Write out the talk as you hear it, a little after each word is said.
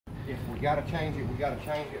if we gotta change it, we gotta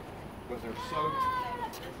change it, because they're so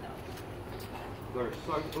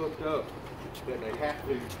booked up that they have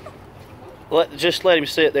to. Just let him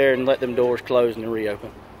sit there and let them doors close and then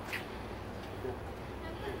reopen.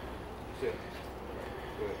 Sit.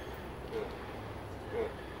 Good. Good. Good.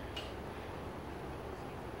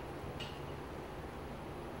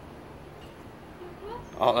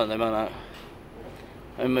 Oh, no, they might not.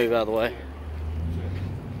 Let me move out of the way.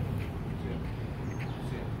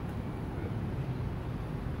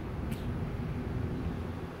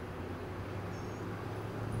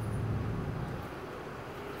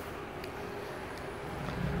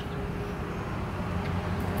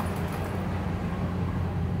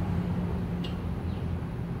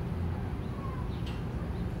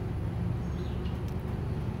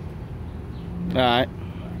 All right.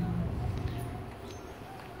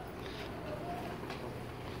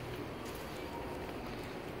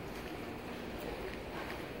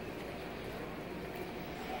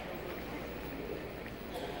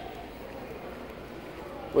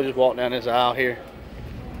 We'll just walk down this aisle here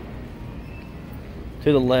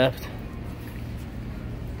to the left.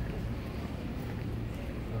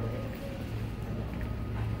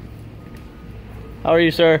 How are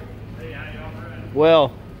you, sir? Hey, how y'all doing?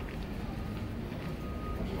 Well.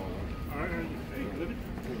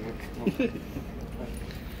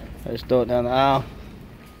 Let's throw it down the aisle.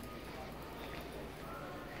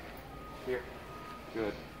 Here.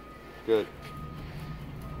 Good. Good.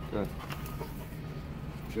 Good.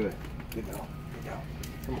 Good. Get down. Get down.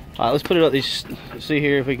 Come on. All right, let's put it up. These. See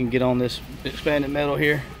here if we can get on this expanded metal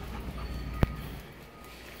here.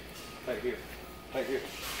 Right here. Right here.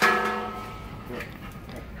 Here.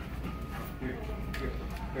 Here.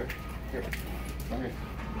 Here. Here. Come here.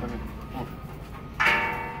 Come here. Come on.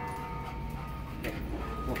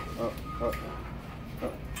 Up.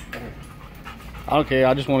 Right here. I don't care.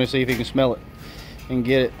 I just want to see if he can smell it and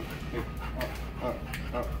get it. Here. Up.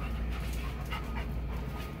 Up.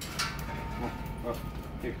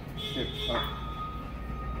 Here. Here.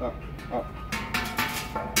 Up.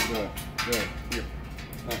 Good. Good. Here.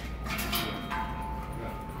 Up.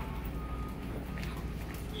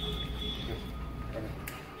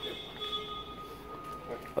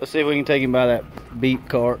 Let's see if we can take him by that beep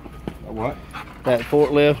cart. What? That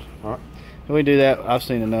forklift. All right. Can we do that? I've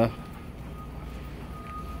seen enough.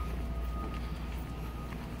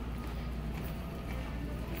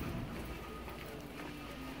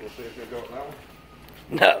 We'll see if they'll go up that one.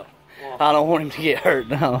 No. I don't want him to get hurt.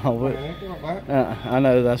 No. I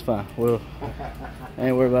know, that's fine. We'll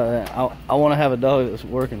ain't worry about that. I want to have a dog that's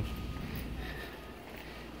working.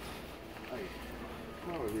 Hey,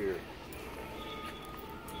 come over here.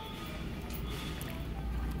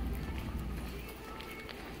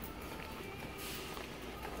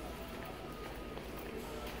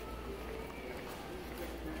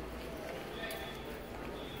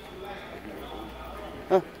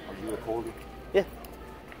 Huh? Are you recording? Yeah.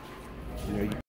 You know,